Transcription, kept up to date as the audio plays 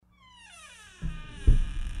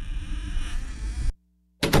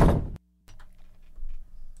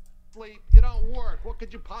sleep, you don't work. What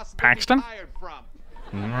could you possibly Paxton? be tired from?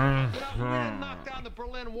 You know, we didn't knock down the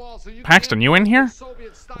Berlin Wall, so you Paxton, can't you in go here?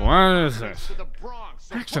 Soviet-style What is countries this? to the Bronx.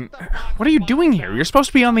 So Paxton, put the box what are you on doing here? down. You're supposed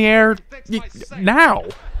to be on the air now.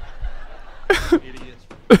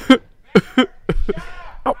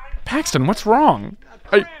 Oh, Paxton, what's wrong?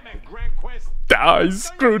 I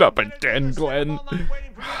screwed up again, Glenn.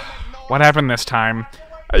 What happened this time?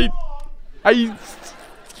 I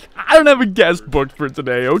don't have a guest booked for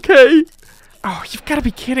today, okay? Oh, you've got to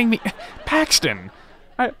be kidding me. Paxton,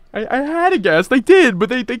 I had a guest. They did, but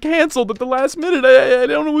they canceled at the last minute. I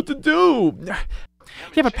don't know what to do.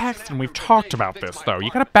 Yeah, but Paxton, we've talked about this, though. You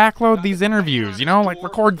gotta backload these interviews, you know, like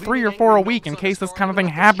record 3 or 4 a week in case this kind of thing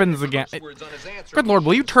happens again. Good Lord,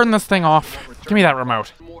 will you turn this thing off? Give me that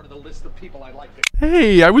remote.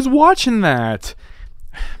 Hey, I was watching that.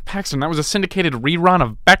 Paxton, that was a syndicated rerun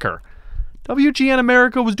of Becker. WGN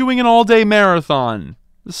America was doing an all-day marathon.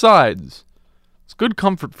 Besides, it's good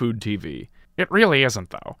comfort food TV. It really isn't,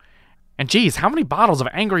 though. And geez, how many bottles of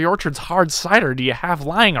Angry Orchard's hard cider do you have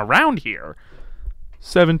lying around here?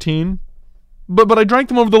 17. But I drank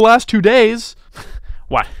them over the last 2 days.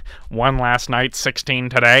 What, 1 last night, 16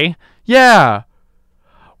 today? Yeah.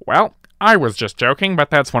 Well, I was just joking, but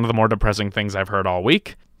that's one of the more depressing things I've heard all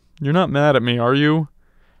week. You're not mad at me, are you?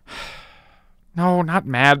 No, not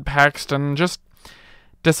mad, Paxton. Just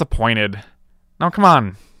disappointed. Now, come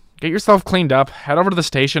on. Get yourself cleaned up, head over to the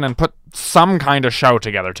station, and put some kind of show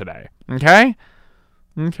together today. Okay?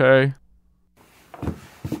 Okay.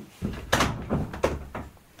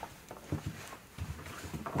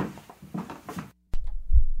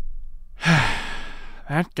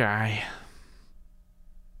 That guy.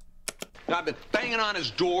 I've been banging on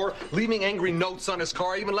his door, leaving angry notes on his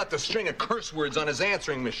car, even left a string of curse words on his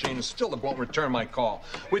answering machine, and still it won't return my call,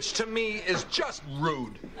 which to me is just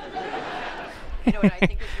rude. You know what I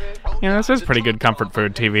think is rude? Yeah, this is pretty good comfort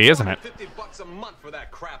food TV, isn't it? $50 a month for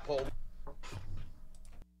that crap hole.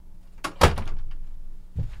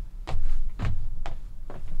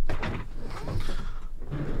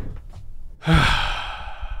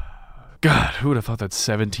 God, who would have thought that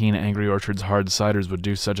 17 Angry Orchard's hard ciders would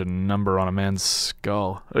do such a number on a man's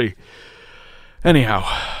skull? Hey.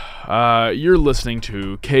 Anyhow, you're listening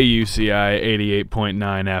to KUCI 88.9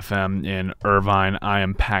 FM in Irvine. I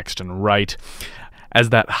am Paxton Wright.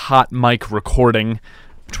 As that hot mic recording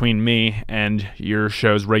between me and your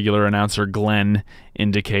show's regular announcer Glenn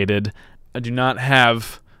indicated, I do not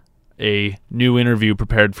have a new interview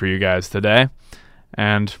prepared for you guys today.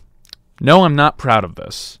 And no, I'm not proud of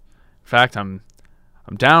this. In fact, I'm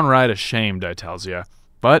downright ashamed, I tells ya.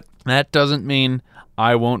 But that doesn't mean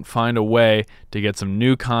I won't find a way to get some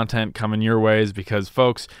new content coming your ways, because,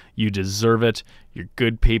 folks, you deserve it. You're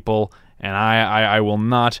good people, and I will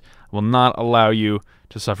not allow you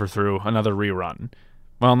to suffer through another rerun.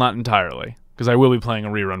 Well, not entirely, because I will be playing a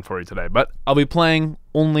rerun for you today, but I'll be playing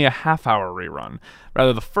only a half-hour rerun.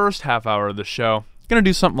 Rather, the first half hour of the show, I'm going to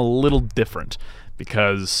do something a little different,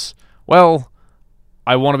 because, well,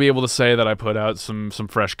 I want to be able to say that I put out some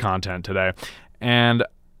fresh content today. And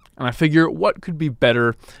I figure, what could be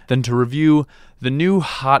better than to review the new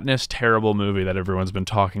hotness terrible movie that everyone's been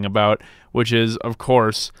talking about, which is, of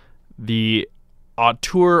course, the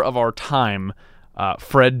auteur of our time,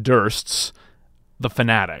 Fred Durst's The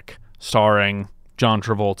Fanatic, starring John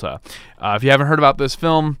Travolta. If you haven't heard about this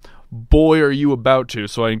film, boy, are you about to,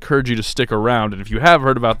 so I encourage you to stick around. And if you have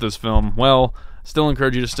heard about this film, well, still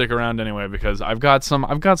encourage you to stick around anyway, because I've got some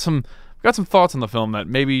thoughts on the film that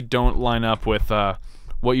maybe don't line up with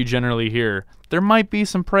what you generally hear. There might be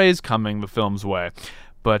some praise coming the film's way,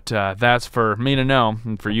 but that's for me to know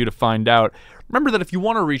and for you to find out. Remember that if you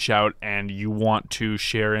want to reach out and you want to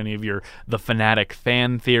share any of your The Fanatic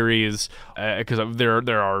fan theories, because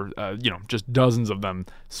there are just dozens of them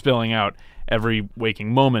spilling out every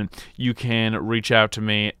waking moment, you can reach out to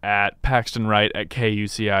me at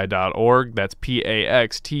paxtonwright@kuci.org. That's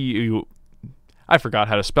Paxtu. I forgot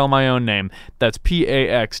how to spell my own name. That's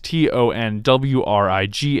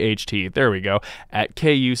PAXTONWRIGHT. There we go. At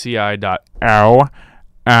kuci.org.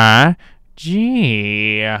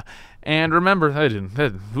 And remember,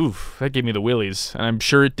 that gave me the willies, and I'm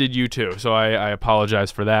sure it did you too, so I apologize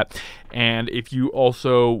for that. And if you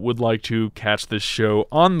also would like to catch this show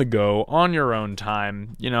on the go, on your own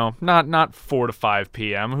time, not 4 to 5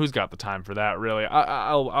 p.m., who's got the time for that, really?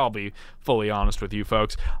 I'll be fully honest with you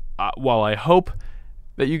folks. While I hope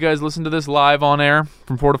that you guys listen to this live on air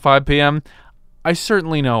from 4 to 5 p.m., I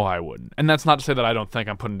certainly know I wouldn't. And that's not to say that I don't think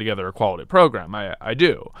I'm putting together a quality program. I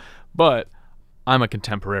do. But I'm a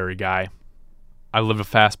contemporary guy. I live a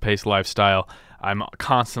fast-paced lifestyle. I'm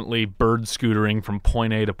constantly bird scootering from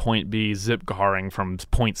point A to point B, zip carring from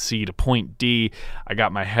point C to point D. I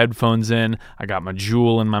got my headphones in. I got my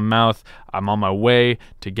Juul in my mouth. I'm on my way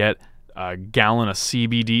to get a gallon of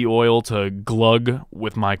CBD oil to glug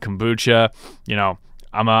with my kombucha. You know,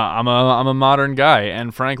 I'm a modern guy,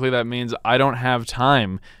 and frankly, that means I don't have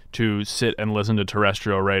time to sit and listen to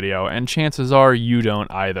terrestrial radio, and chances are you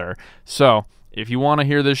don't either. So, if you want to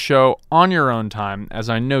hear this show on your own time, as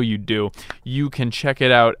I know you do, you can check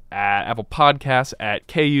it out at Apple Podcasts at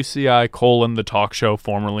KUCI: The Talk Show,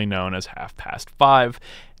 formerly known as 5:30,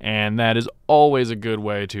 and that is always a good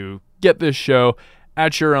way to get this show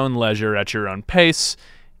at your own leisure, at your own pace,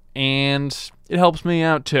 and it helps me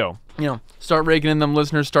out too. You know, start raking in them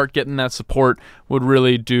listeners, start getting that support would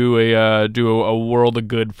really do a world of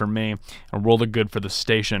good for me, a world of good for the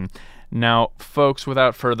station. Now, folks,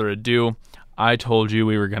 without further ado, I told you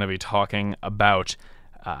we were going to be talking about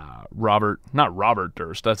not Robert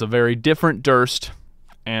Durst. That's a very different Durst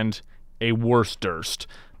and a worse Durst.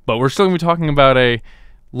 But we're still going to be talking about a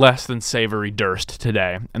less than savory Durst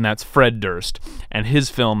today, and that's Fred Durst and his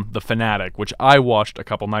film The Fanatic, which I watched a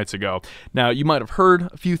couple nights ago. Now, you might have heard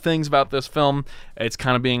a few things about this film. It's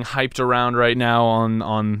kind of being hyped around right now on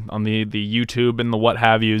the YouTube and the what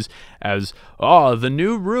have yous as, the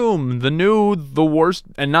new Room, the worst,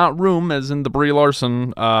 and not Room as in the Brie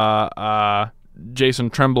Larson, Jason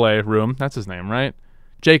Tremblay Room. That's his name, right?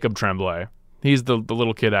 Jacob Tremblay. He's the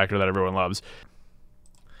little kid actor that everyone loves.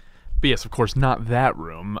 But yes, of course, not that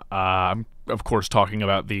Room. I'm, of course, talking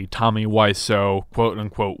about the Tommy Wiseau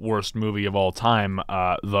quote-unquote worst movie of all time,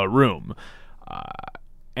 The Room.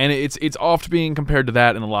 And it's oft being compared to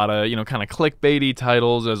that in a lot of, kind of clickbaity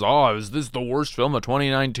titles as, is this the worst film of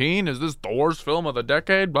 2019? Is this the worst film of the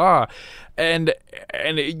decade? Blah. And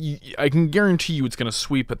I can guarantee you it's going to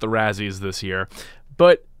sweep at the Razzies this year.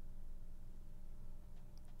 But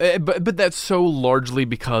that's so largely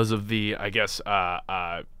because of the, I guess,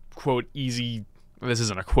 quote, easy, this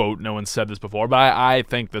isn't a quote, no one said this before, but I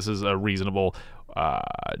think this is a reasonable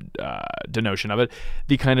denotion of it,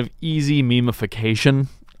 the kind of easy memification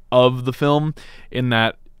of the film, in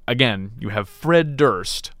that, again, you have Fred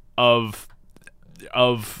Durst of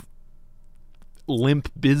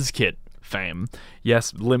Limp Bizkit fame.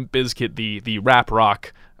 Yes, Limp Bizkit, the rap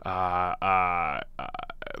rock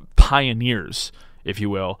pioneers, if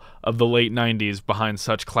you will, of the late 90s, behind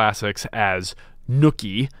such classics as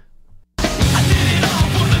Nookie.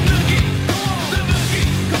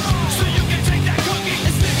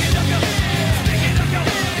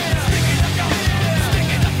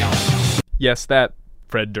 Yes, that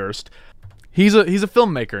Fred Durst. He's a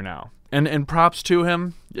filmmaker now, and props to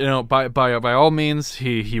him. By all means,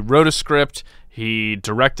 he wrote a script, he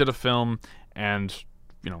directed a film, and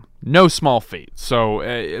no small feat.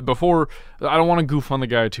 So before, I don't want to goof on the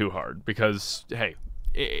guy too hard, because hey,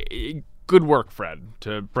 good work, Fred,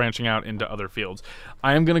 to branching out into other fields.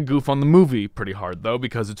 I am going to goof on the movie pretty hard, though,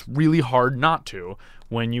 because it's really hard not to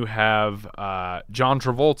when you have John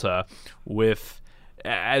Travolta with,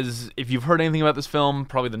 as if you've heard anything about this film,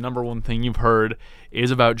 probably the number one thing you've heard is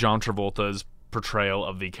about John Travolta's portrayal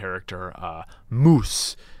of the character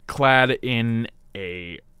Moose, clad in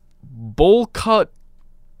a bowl cut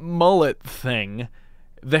mullet thing.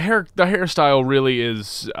 The hairstyle really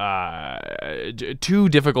is too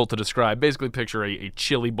difficult to describe. Basically, picture a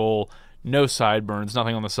chili bowl, no sideburns,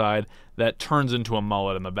 nothing on the side, that turns into a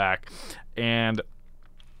mullet in the back. And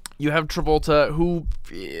you have Travolta, who,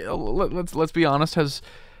 let's be honest, has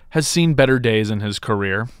seen better days in his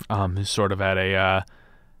career. He's sort of at a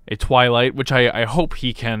twilight, which I hope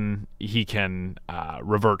he can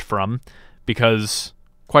revert from, because,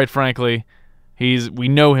 quite frankly, we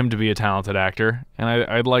know him to be a talented actor, and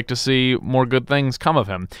I'd like to see more good things come of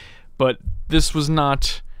him. But this was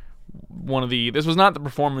not the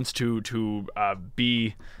performance to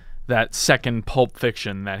be that second Pulp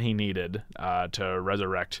Fiction that he needed to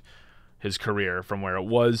resurrect his career from where it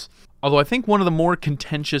was. Although I think one of the more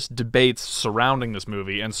contentious debates surrounding this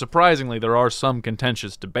movie, and surprisingly there are some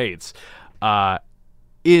contentious debates,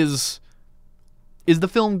 is the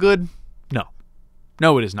film good?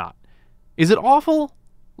 No, it is not. Is it awful?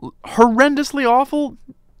 Horrendously awful?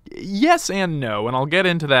 Yes and no, and I'll get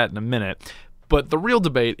into that in a minute. But the real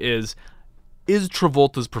debate is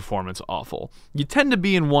Travolta's performance awful? You tend to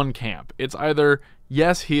be in one camp. It's either,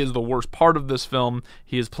 yes, he is the worst part of this film,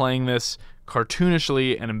 he is playing this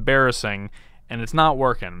cartoonishly and embarrassing, and it's not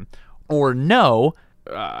working. Or no,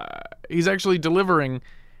 he's actually delivering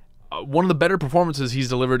one of the better performances he's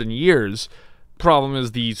delivered in years. Problem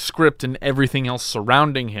is the script and everything else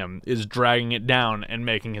surrounding him is dragging it down and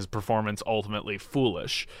making his performance ultimately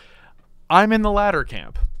foolish. I'm in the latter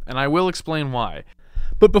camp, and I will explain why.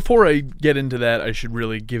 But before I get into that, I should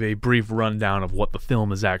really give a brief rundown of what the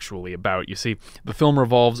film is actually about. You see, the film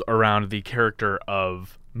revolves around the character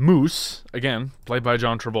of Moose, again, played by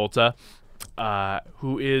John Travolta,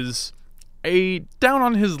 who is a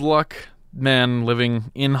down-on-his-luck man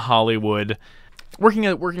living in Hollywood, working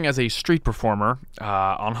as a street performer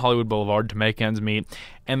on Hollywood Boulevard to make ends meet.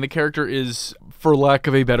 And the character is, for lack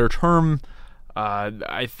of a better term,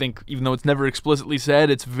 I think, even though it's never explicitly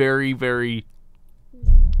said, it's very, very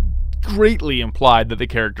greatly implied that the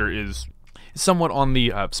character is somewhat on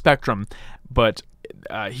the spectrum, but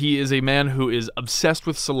he is a man who is obsessed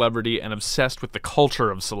with celebrity and obsessed with the culture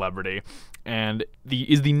of celebrity, and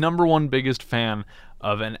is the number one biggest fan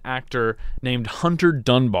of an actor named Hunter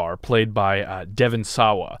Dunbar, played by Devon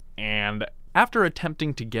Sawa. And after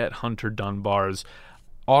attempting to get Hunter Dunbar's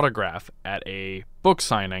autograph at a book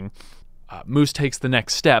signing, Moose takes the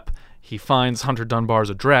next step. He finds Hunter Dunbar's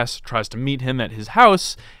address, tries to meet him at his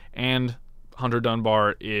house, and Hunter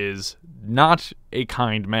Dunbar is not a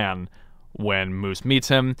kind man when Moose meets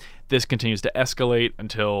him. This continues to escalate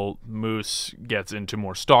until Moose gets into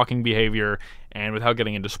more stalking behavior, and without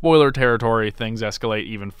getting into spoiler territory, things escalate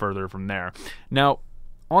even further from there. Now,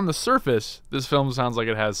 on the surface, this film sounds like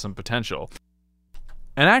it has some potential.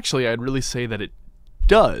 And actually, I'd really say that it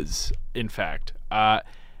does, in fact.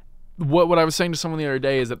 What I was saying to someone the other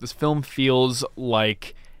day is that this film feels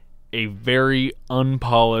like a very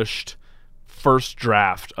unpolished first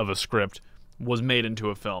draft of a script was made into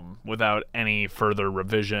a film without any further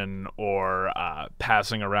revision or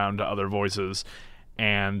passing around to other voices,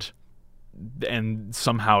 and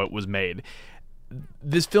somehow it was made.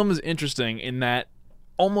 This film is interesting in that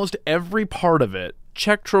almost every part of it,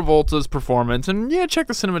 check Travolta's performance, and check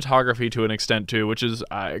the cinematography to an extent too, which is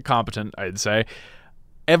competent, I'd say.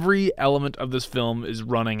 Every element of this film is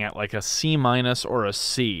running at like a C- or a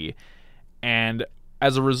C, and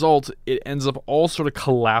as a result, it ends up all sort of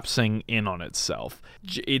collapsing in on itself.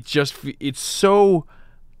 It's so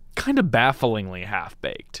kind of bafflingly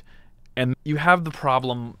half-baked. And you have the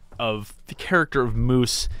problem of the character of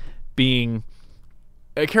Moose being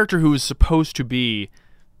a character who is supposed to be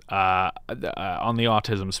on the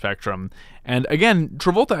autism spectrum. And again,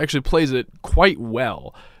 Travolta actually plays it quite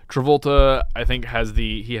well. Travolta, I think, has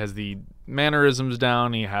the mannerisms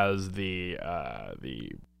down. He has the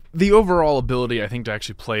overall ability, I think, to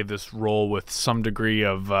actually play this role with some degree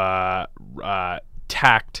of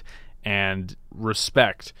tact and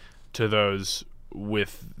respect to those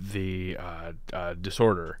with the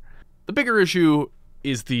disorder. The bigger issue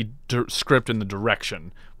is the script and the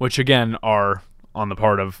direction, which again are on the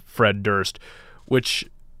part of Fred Durst, which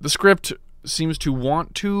the script seems to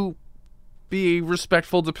want to be a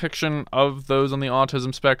respectful depiction of those on the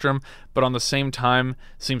autism spectrum, but on the same time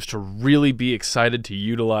seems to really be excited to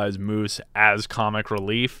utilize Moose as comic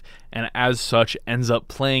relief, and as such ends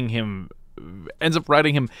up writing him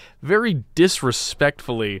very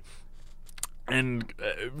disrespectfully and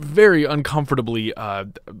very uncomfortably,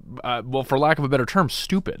 well, for lack of a better term,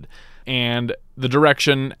 stupid. And the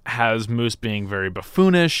direction has Moose being very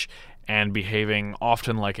buffoonish and behaving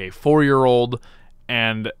often like a 4-year-old,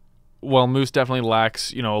 and while Moose definitely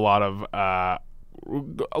lacks, a lot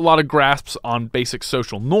of grasps on basic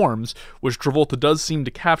social norms, which Travolta does seem to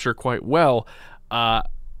capture quite well,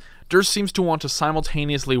 Durst seems to want to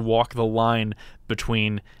simultaneously walk the line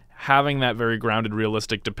between having that very grounded,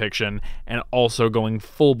 realistic depiction and also going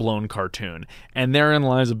full-blown cartoon. And therein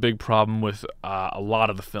lies a big problem with a lot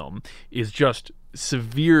of the film, is just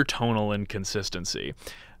severe tonal inconsistency.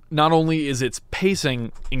 Not only is its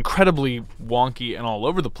pacing incredibly wonky and all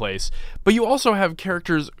over the place, but you also have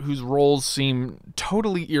characters whose roles seem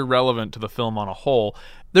totally irrelevant to the film on a whole.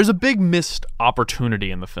 There's a big missed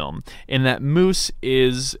opportunity in the film, in that Moose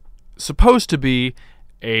is supposed to be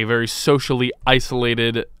a very socially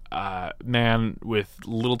isolated man with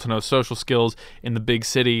little to no social skills in the big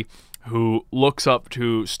city who looks up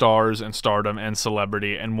to stars and stardom and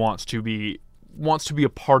celebrity and wants to be a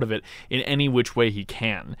part of it in any which way he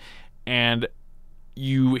can. And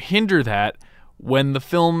you hinder that when the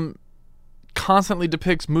film constantly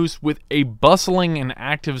depicts Moose with a bustling and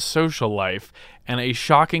active social life and a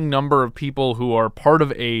shocking number of people who are part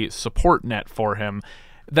of a support net for him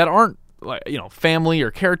that aren't, family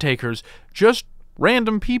or caretakers, just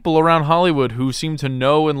random people around Hollywood who seem to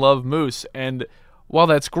know and love Moose. And while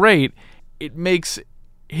that's great, it makes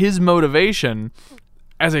his motivation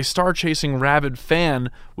as a star-chasing rabid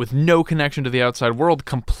fan with no connection to the outside world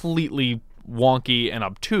completely wonky and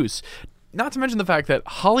obtuse. Not to mention the fact that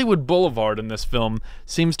Hollywood Boulevard in this film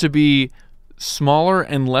seems to be smaller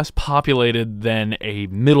and less populated than a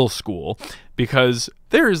middle school, because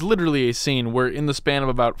there is literally a scene where in the span of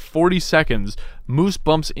about 40 seconds, Moose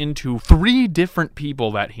bumps into 3 different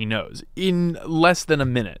people that he knows in less than a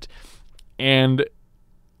minute. And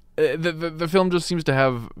the film just seems to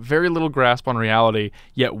have very little grasp on reality,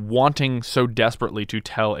 yet wanting so desperately to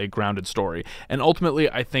tell a grounded story. And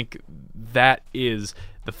ultimately, I think that is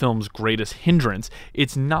the film's greatest hindrance.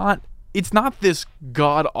 It's not this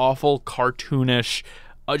god-awful, cartoonish,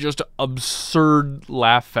 just absurd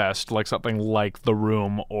laugh fest like something like The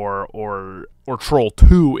Room or Troll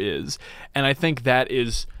 2 is. And I think that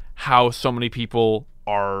is how so many people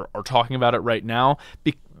are talking about it right now,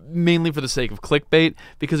 mainly for the sake of clickbait,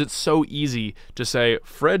 because it's so easy to say,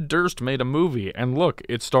 Fred Durst made a movie, and look,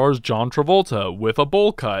 it stars John Travolta with a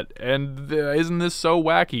bowl cut, and isn't this so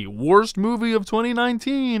wacky? Worst movie of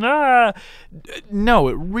 2019! No,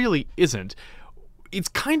 it really isn't. It's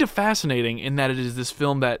kind of fascinating in that it is this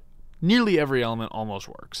film that nearly every element almost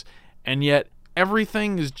works, and yet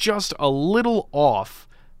everything is just a little off,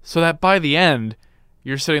 so that by the end,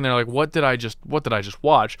 you're sitting there like, what did I just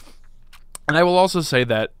watch? And I will also say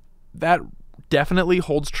that definitely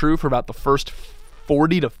holds true for about the first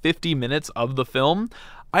 40 to 50 minutes of the film.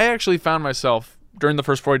 I actually found myself during the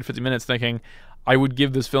first 40 to 50 minutes thinking I would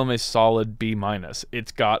give this film a solid B-.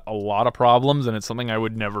 It's got a lot of problems, and it's something I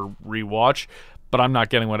would never rewatch, but I'm not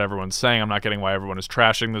getting what everyone's saying. I'm not getting why everyone is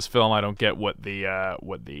trashing this film. I don't get what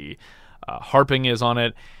the harping is on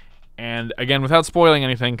it. And again, without spoiling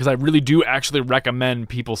anything, because I really do actually recommend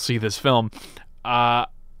people see this film, the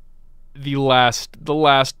last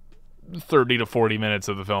 30 to 40 minutes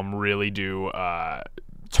of the film really do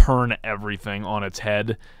turn everything on its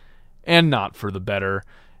head, and not for the better.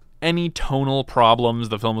 Any tonal problems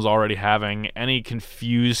the film was already having, any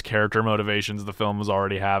confused character motivations the film was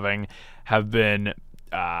already having, have been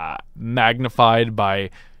magnified by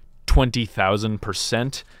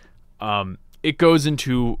 20,000%. It goes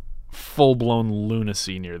into full-blown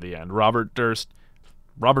lunacy near the end. Robert Durst,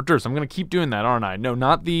 I'm going to keep doing that, aren't I? No,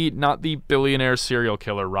 not the billionaire serial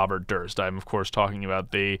killer Robert Durst. I'm, of course, talking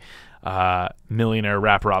about the millionaire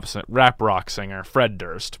rap rock singer Fred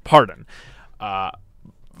Durst. Pardon.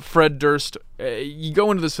 Fred Durst, you go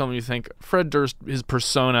into this film and you think, Fred Durst, his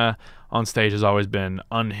persona on stage has always been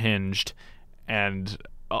unhinged and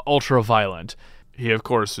ultra-violent. He, of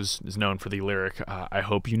course, is known for the lyric, I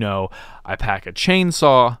hope you know, I pack a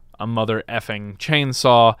chainsaw, a mother effing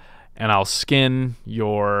chainsaw, and I'll skin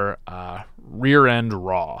your rear end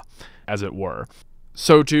raw, as it were.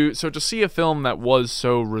 So to see a film that was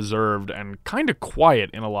so reserved and kind of quiet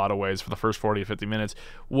in a lot of ways for the first 40 to 50 minutes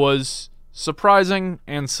was surprising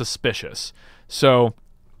and suspicious. So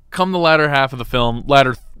come the latter half of the film,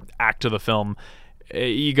 latter act of the film,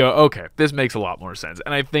 you go, okay, this makes a lot more sense.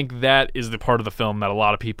 And I think that is the part of the film that a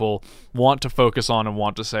lot of people want to focus on and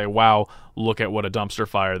want to say, wow, look at what a dumpster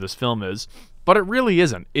fire this film is. But it really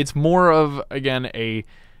isn't. It's more of, again,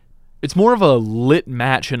 it's more of a lit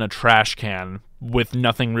match in a trash can with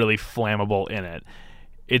nothing really flammable in it.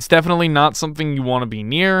 It's definitely not something you want to be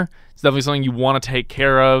near. It's definitely something you want to take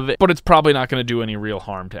care of, but it's probably not going to do any real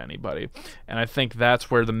harm to anybody. And I think that's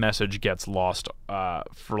where the message gets lost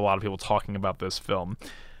for a lot of people talking about this film.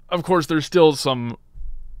 Of course, there's still some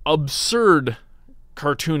absurd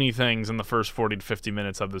cartoony things in the first 40 to 50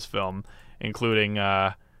 minutes of this film, including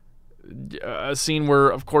a scene where,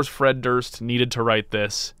 of course, Fred Durst needed to write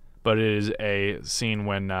this, but it is a scene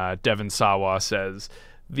when Devon Sawa says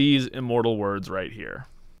these immortal words right here.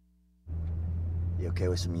 You okay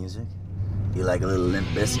with some music? You like a little Limp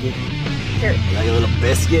Biscuit? Sure. You like a little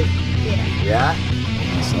biscuit? Yeah. Yeah?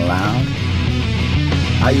 Nice and loud?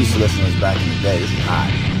 I used to listen to this back in the day. This is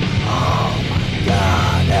hot. Oh my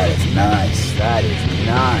God, that is nice. That is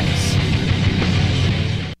nice.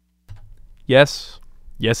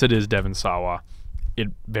 Yes, it is Devon Sawa. It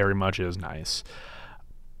very much is nice.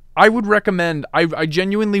 I would recommend, I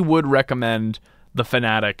genuinely would recommend The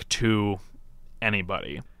Fanatic to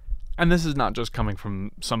anybody. And this is not just coming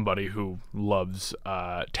from somebody who loves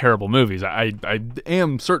terrible movies. I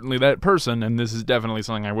am certainly that person, and this is definitely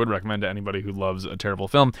something I would recommend to anybody who loves a terrible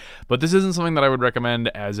film. But this isn't something that I would recommend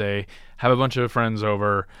as have a bunch of friends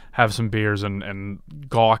over, have some beers, and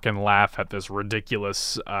gawk and laugh at this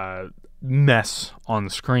ridiculous mess on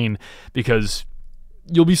the screen, because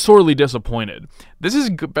you'll be sorely disappointed. This is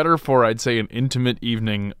better for, I'd say, an intimate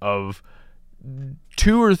evening of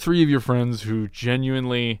 2 or 3 of your friends who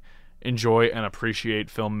genuinely enjoy and appreciate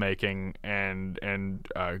filmmaking and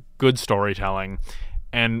good storytelling,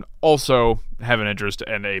 and also have an interest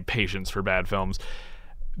and a patience for bad films,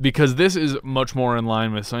 because this is much more in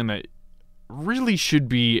line with something that really should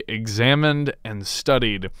be examined and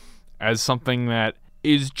studied as something that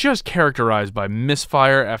is just characterized by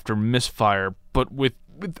misfire after misfire, but with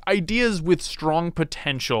ideas with strong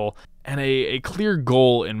potential and a clear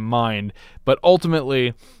goal in mind, but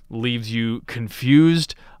ultimately leaves you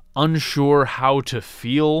confused, unsure how to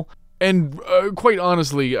feel, and quite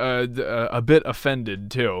honestly, a bit offended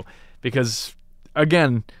too. Because,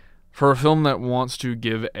 again, for a film that wants to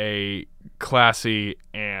give a classy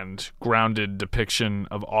and grounded depiction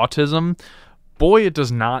of autism, boy, it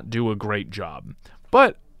does not do a great job.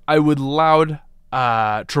 But I would laud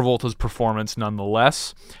Travolta's performance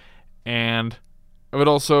nonetheless, and I would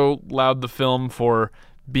also laud the film for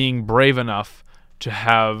being brave enough to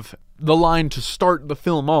have the line to start the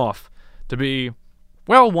film off to be,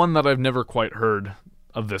 well, one that I've never quite heard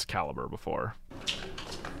of this caliber before.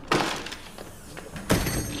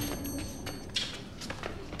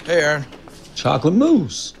 Hey, Aaron. Chocolate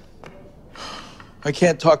mousse. I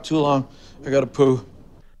can't talk too long. I gotta poo.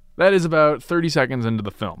 That is about 30 seconds into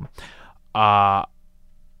the film.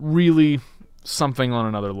 Really something on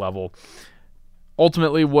another level.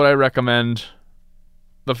 Ultimately, would I recommend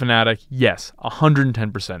The Fanatic? Yes,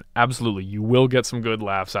 110%. Absolutely. You will get some good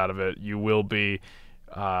laughs out of it. You will be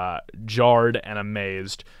jarred and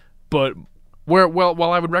amazed. But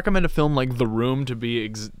while I would recommend a film like The Room to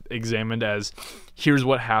be examined as here's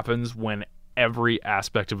what happens when every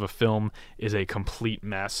aspect of a film is a complete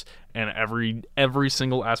mess and every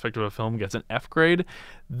single aspect of a film gets an F grade,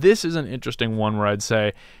 this is an interesting one where I'd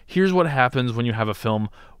say here's what happens when you have a film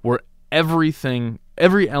where every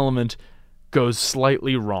element goes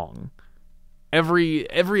slightly wrong. Every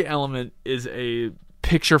element is a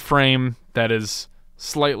picture frame that is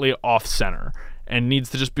slightly off center and needs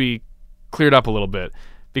to just be cleared up a little bit,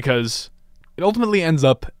 because it ultimately ends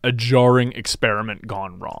up a jarring experiment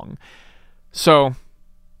gone wrong. So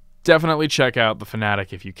definitely check out The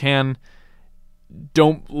Fanatic if you can.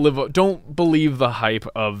 Don't believe the hype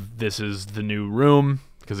of this is the new Room,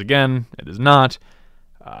 because again, it is not.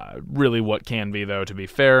 Really what can be, though, to be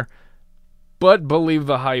fair. But believe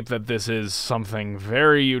the hype that this is something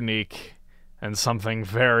very unique and something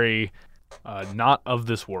very not of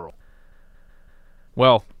this world.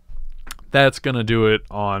 Well, that's going to do it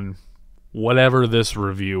on whatever this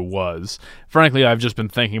review was. Frankly, I've just been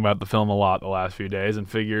thinking about the film a lot the last few days and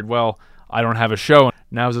figured, well, I don't have a show.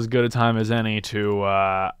 Now's as good a time as any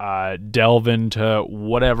to delve into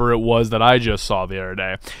whatever it was that I just saw the other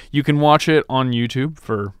day. You can watch it on YouTube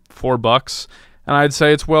for $4, and I'd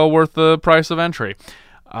say it's well worth the price of entry.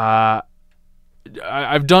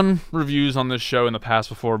 I've done reviews on this show in the past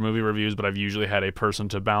before, movie reviews, but I've usually had a person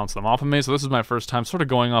to bounce them off of me, so this is my first time sort of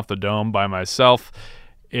going off the dome by myself.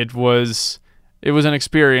 It was an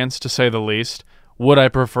experience, to say the least. Would I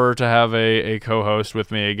prefer to have a co-host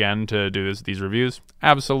with me again to do these reviews?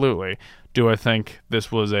 Absolutely. Do I think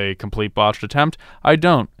this was a complete botched attempt? I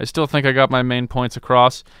don't. I still think I got my main points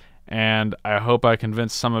across, and I hope I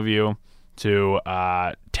convinced some of you to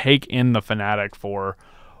take in The Fanatic for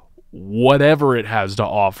whatever it has to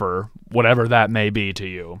offer, whatever that may be to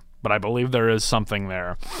you. But I believe there is something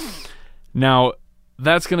there. Now,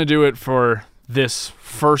 that's going to do it for this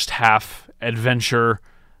first half adventure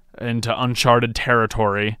into uncharted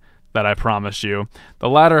territory that I promised you. The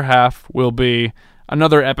latter half will be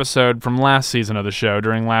another episode from last season of the show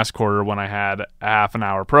during last quarter when I had a half an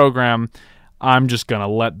hour program. I'm just going to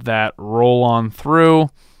let that roll on through.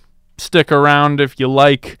 Stick around if you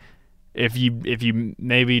like. If you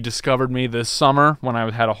maybe discovered me this summer when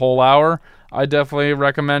I had a whole hour, I definitely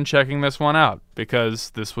recommend checking this one out, because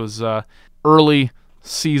this was early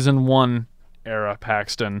season 1 era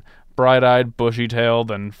Paxton, bright-eyed,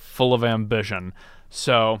 bushy-tailed, and full of ambition.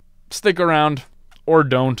 So stick around or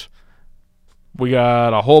don't. We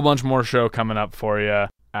got a whole bunch more show coming up for you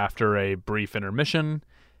after a brief intermission.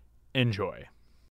 Enjoy.